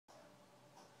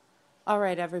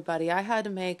Alright everybody, I had to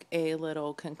make a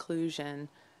little conclusion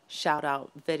shout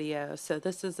out video. So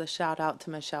this is a shout out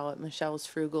to Michelle at Michelle's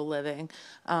Frugal Living.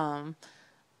 Um,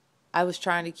 I was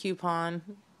trying to coupon,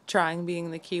 trying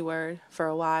being the keyword for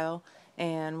a while,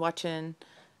 and watching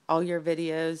all your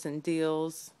videos and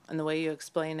deals and the way you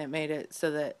explain it made it so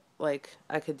that like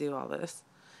I could do all this.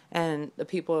 And the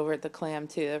people over at the Clam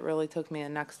too, it really took me a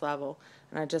next level.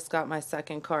 And I just got my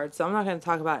second card. So I'm not going to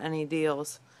talk about any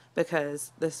deals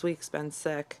because this week's been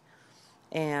sick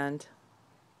and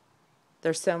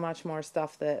there's so much more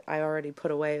stuff that I already put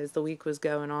away as the week was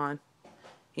going on.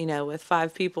 You know, with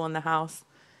 5 people in the house,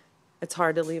 it's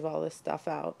hard to leave all this stuff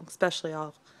out, especially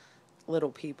all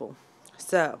little people.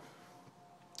 So,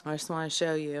 I just want to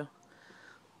show you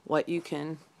what you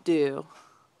can do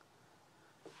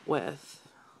with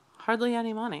hardly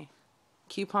any money.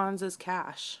 Coupons is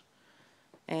cash.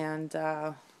 And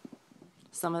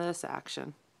some of this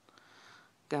action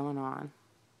going on.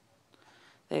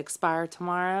 They expire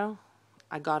tomorrow.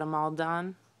 I got them all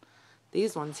done.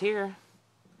 These ones here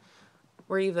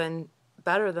were even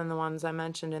better than the ones I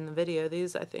mentioned in the video.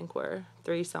 These I think were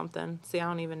 3 something. See, I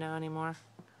don't even know anymore.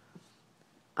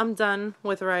 I'm done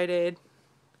with Rite Aid.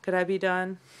 Could I be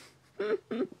done?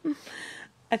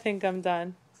 I think I'm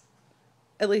done.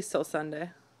 At least till Sunday.